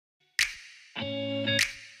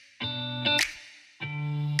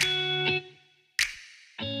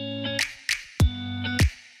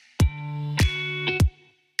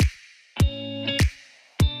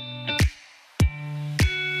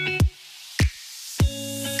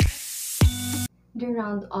the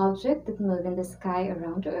round object that moves in the sky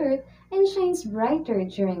around the Earth and shines brighter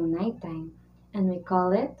during nighttime, and we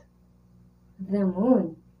call it the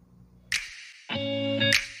moon.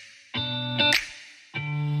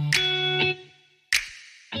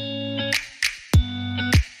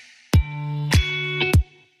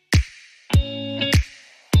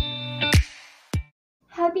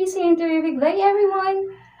 Happy scientific day,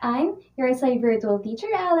 everyone! I'm your virtual teacher,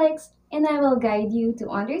 Alex, and I will guide you to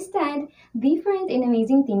understand different and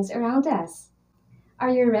amazing things around us. Are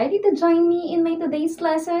you ready to join me in my today's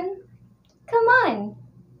lesson? Come on!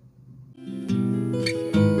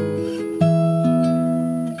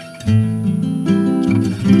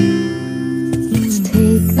 Let's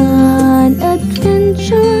take an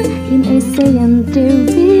adventure in a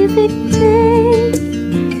scientific day.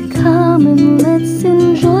 Come and let's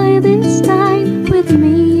enjoy this time with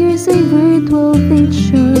me, your virtual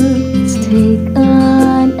teacher. Let's take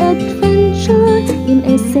an adventure in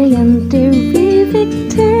a scientific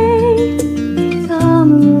day.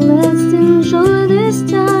 Come and let's enjoy this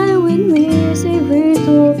time with me, your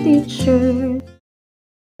virtual teacher.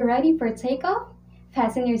 Ready for takeoff?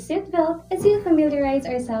 Fasten your seatbelt as we familiarize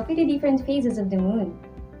ourselves with the different phases of the moon.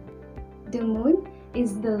 The moon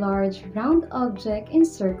is the large round object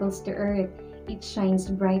encircles the Earth. It shines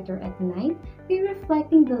brighter at night by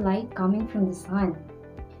reflecting the light coming from the sun.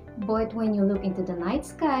 But when you look into the night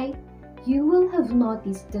sky, you will have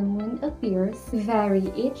noticed the moon appears vary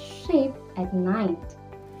its shape at night.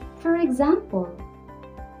 For example,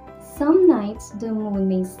 some nights the moon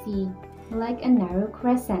may see like a narrow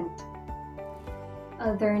crescent.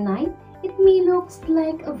 Other night, it may look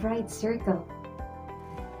like a bright circle.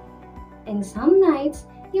 And some nights,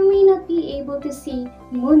 you may not be able to see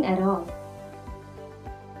moon at all.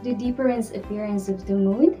 The different appearance of the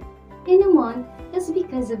moon in a month is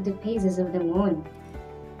because of the phases of the moon.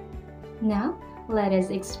 Now, let us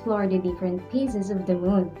explore the different phases of the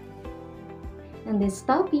moon. In this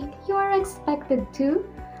topic, you are expected to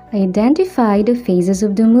identify the phases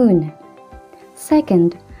of the moon.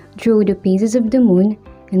 Second, draw the phases of the moon,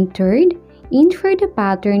 and third, infer the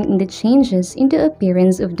pattern in the changes in the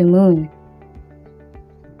appearance of the moon.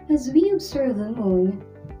 As we observe the moon,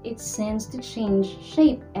 it seems to change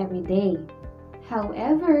shape every day.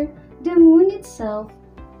 However, the moon itself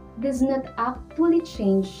does not actually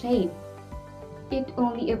change shape. It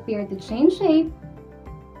only appears to change shape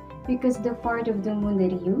because the part of the moon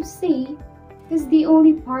that you see is the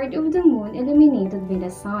only part of the moon illuminated by the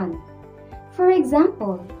sun. For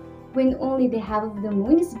example, when only the half of the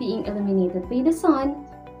moon is being illuminated by the sun,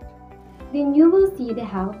 then you will see the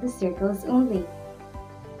half of the circles only.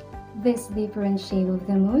 This different shape of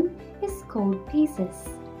the moon is called phases.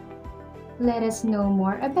 Let us know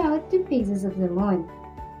more about the phases of the moon.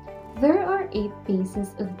 There are 8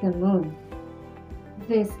 phases of the moon.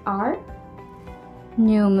 These are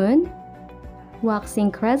new moon, waxing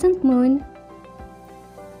crescent moon,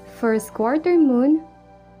 first quarter moon,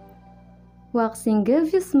 waxing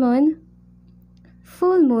gibbous moon,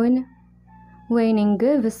 full moon, waning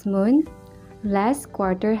gibbous moon, last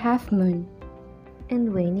quarter half moon,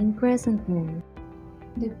 And waning crescent moon.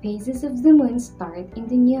 The phases of the moon start in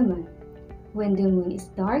the new moon, when the moon is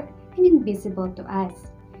dark and invisible to us,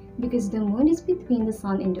 because the moon is between the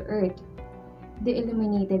sun and the earth. The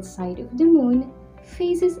illuminated side of the moon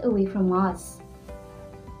faces away from us.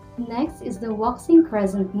 Next is the waxing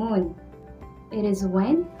crescent moon. It is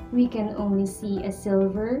when we can only see a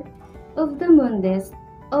silver of the moon disk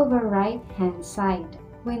over right-hand side.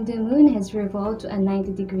 When the moon has revolved to a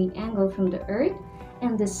 90-degree angle from the earth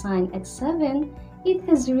and the sun at 7, it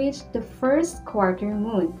has reached the first quarter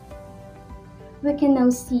moon. We can now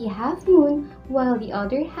see half moon while the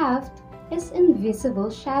other half is invisible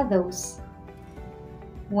shadows.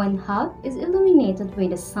 One half is illuminated by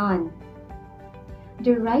the sun.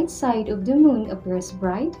 The right side of the moon appears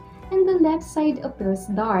bright and the left side appears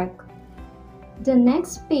dark. The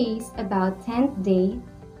next phase, about 10th day,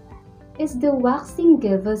 is the waxing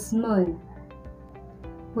gibbous moon,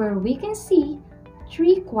 where we can see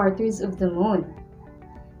 3/4 of the moon.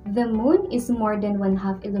 The moon is more than one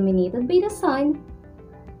half illuminated by the sun,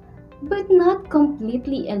 but not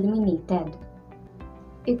completely illuminated.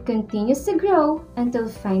 It continues to grow until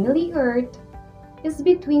finally Earth is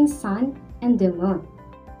between sun and the moon.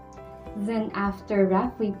 Then after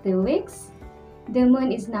roughly 2 weeks, the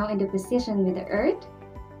moon is now in the position with the Earth,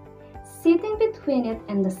 sitting between it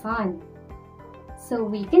and the sun. So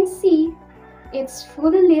we can see its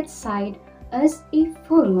fully lit side as a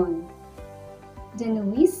full moon.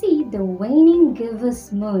 Then we see the waning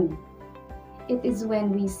gibbous moon. It is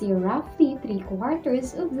when we see roughly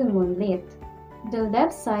 3/4 of the moon lit. The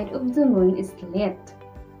left side of the moon is lit.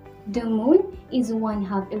 The moon is one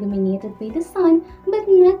half illuminated by the sun but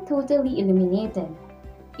not totally illuminated.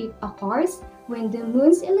 It occurs when the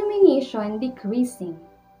moon's illumination decreasing.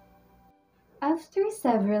 After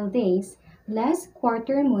several days, last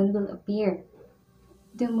quarter moon will appear.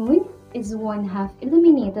 The moon is one half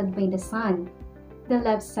illuminated by the sun. The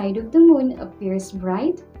left side of the moon appears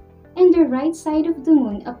bright, and the right side of the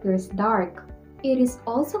moon appears dark. It is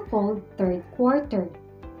also called third quarter.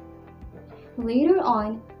 Later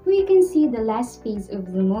on, we can see the last phase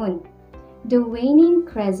of the moon, the waning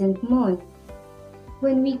crescent moon,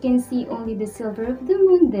 when we can see only the silver of the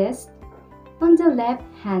moon disk on the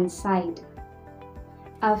left-hand side.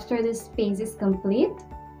 After this phase is complete,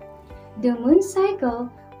 the moon cycle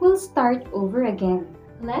will start over again.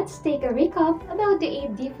 Let's take a recap about the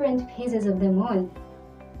 8 different phases of the moon.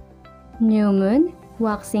 New moon,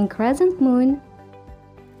 waxing crescent moon,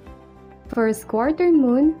 first quarter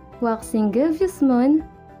moon, waxing gibbous moon,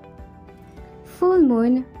 full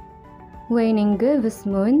moon, waning gibbous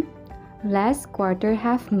moon, last quarter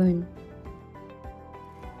half moon,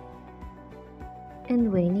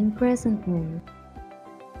 and waning crescent moon.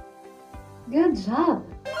 Good job!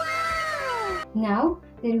 Now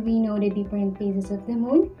that we know the different phases of the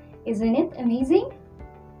moon, isn't it amazing?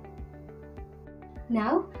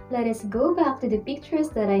 Now, let us go back to the pictures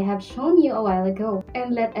that I have shown you a while ago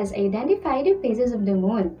and let us identify the phases of the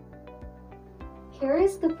moon. Here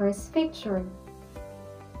is the first picture.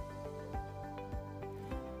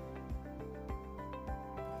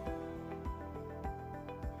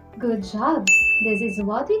 Good job! This is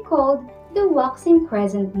what we called the waxing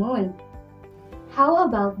crescent moon. How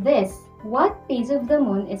about this? What phase of the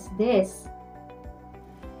moon is this?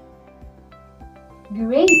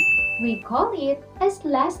 Great! We call it as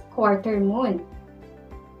last quarter moon.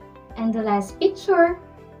 And the last picture,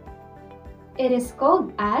 it is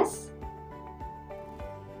called as...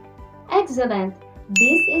 Excellent!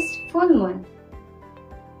 This is full moon.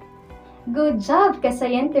 Good job,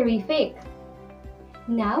 ka-scientific!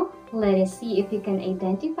 Now, let us see if you can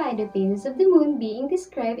identify the phases of the moon being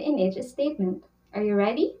described in each statement. Are you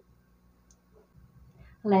ready?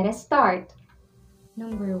 Let us start.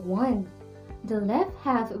 Number 1. The left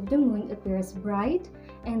half of the moon appears bright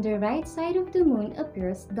and the right side of the moon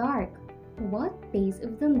appears dark. What phase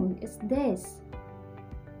of the moon is this?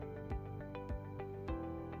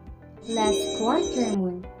 Last quarter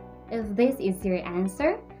moon. If this is your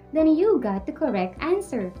answer, then you got the correct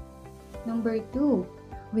answer. Number 2.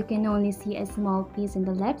 We can only see a small piece on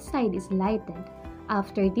the left side is lighted.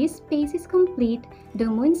 After this phase is complete, the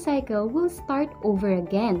moon cycle will start over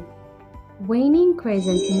again. Waning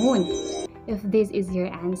crescent moon. If this is your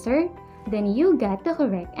answer, then you got the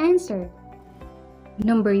correct answer.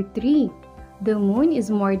 Number 3. The moon is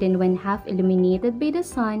more than one half illuminated by the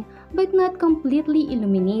sun but not completely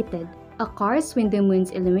illuminated. Occurs when the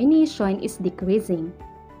moon's illumination is decreasing.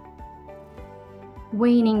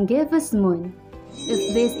 Waning gibbous moon.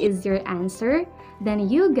 If this is your answer, then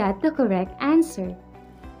you got the correct answer.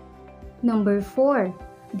 Number 4.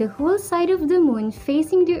 The whole side of the moon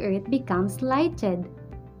facing the earth becomes lighted.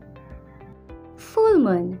 Full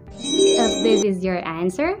moon. If this is your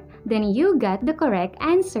answer, then you got the correct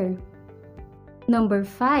answer. Number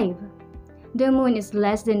 5. The moon is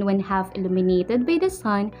less than one half illuminated by the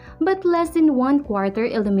sun but less than one quarter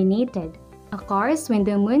illuminated. Occurs when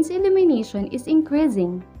the moon's illumination is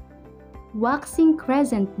increasing. Waxing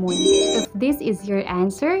crescent moon. If this is your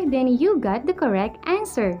answer, then you got the correct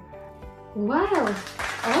answer. Wow!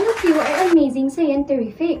 All of you are amazing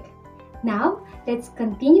scientific. Now, let's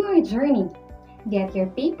continue our journey. Get your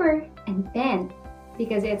paper and pen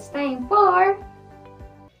because it's time for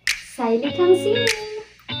Sailikang Singing!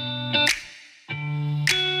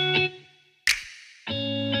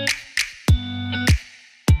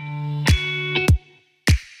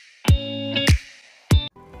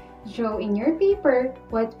 Draw in your paper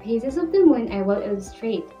what phases of the moon I will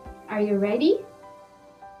illustrate. Are you ready?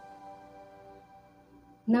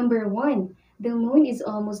 Number 1. The moon is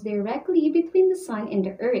almost directly between the sun and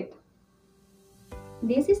the earth.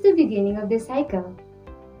 This is the beginning of the cycle.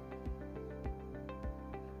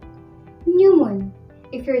 New moon.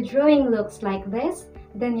 If your drawing looks like this,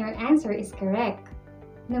 then your answer is correct.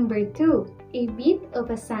 Number 2. A bit of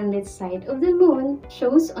a sunlit side of the moon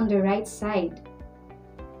shows on the right side.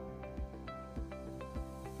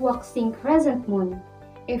 Waxing crescent moon.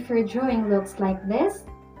 If your drawing looks like this,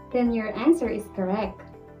 then your answer is correct.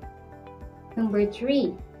 Number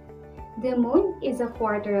 3. The moon is a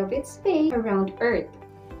quarter of its phase around Earth.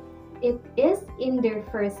 It is in their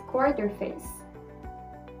first quarter phase.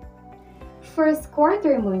 First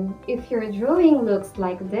quarter moon, if your drawing looks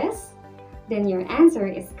like this, then your answer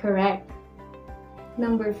is correct.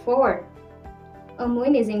 Number 4. A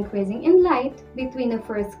moon is increasing in light between a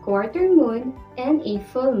first quarter moon and a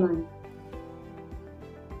full moon.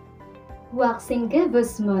 Waxing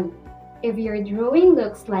gibbous moon. If your drawing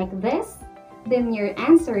looks like this, then your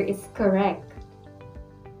answer is correct.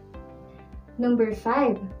 Number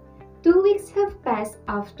 5. 2 weeks have passed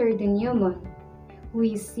after the new moon.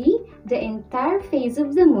 We see the entire face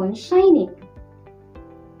of the moon shining.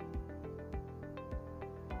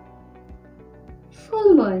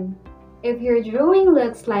 Full moon. If your drawing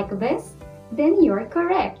looks like this, then you're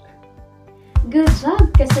correct. Good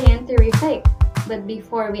job, Kasayan Terrific! But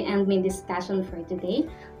before we end my discussion for today,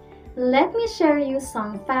 let me share you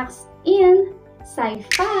some facts in Sci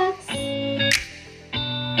Facts.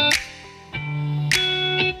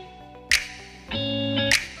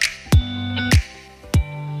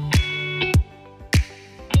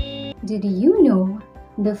 Did you know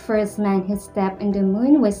the first man who stepped on the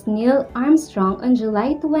moon was Neil Armstrong on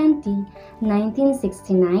July 20,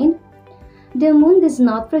 1969? The moon does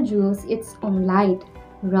not produce its own light.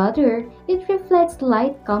 Rather, it reflects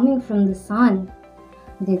light coming from the sun.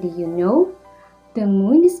 Did you know? The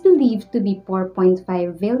moon is believed to be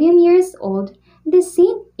 4.5 billion years old, the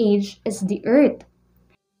same age as the Earth.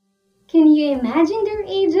 Can you imagine their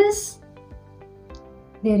ages?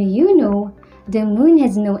 Did you know the moon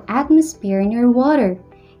has no atmosphere nor water?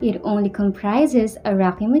 It only comprises a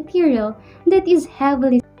rocky material that is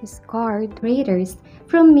heavily scarred craters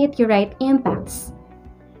from meteorite impacts.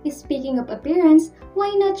 Speaking of appearance, why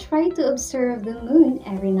not try to observe the moon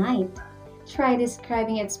every night? Try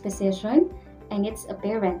describing its position and its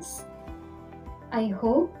appearance. I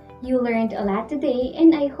hope you learned a lot today,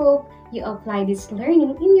 and I hope you apply this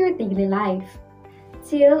learning in your daily life.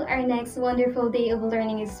 Till our next wonderful day of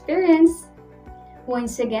learning experience.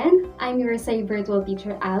 Once again, I'm your virtual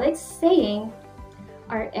teacher Alex saying,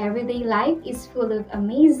 our everyday life is full of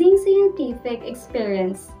amazing scientific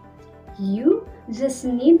experience. You just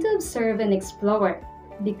need to observe and explore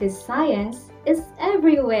because science is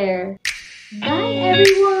everywhere. Bye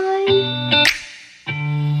everyone!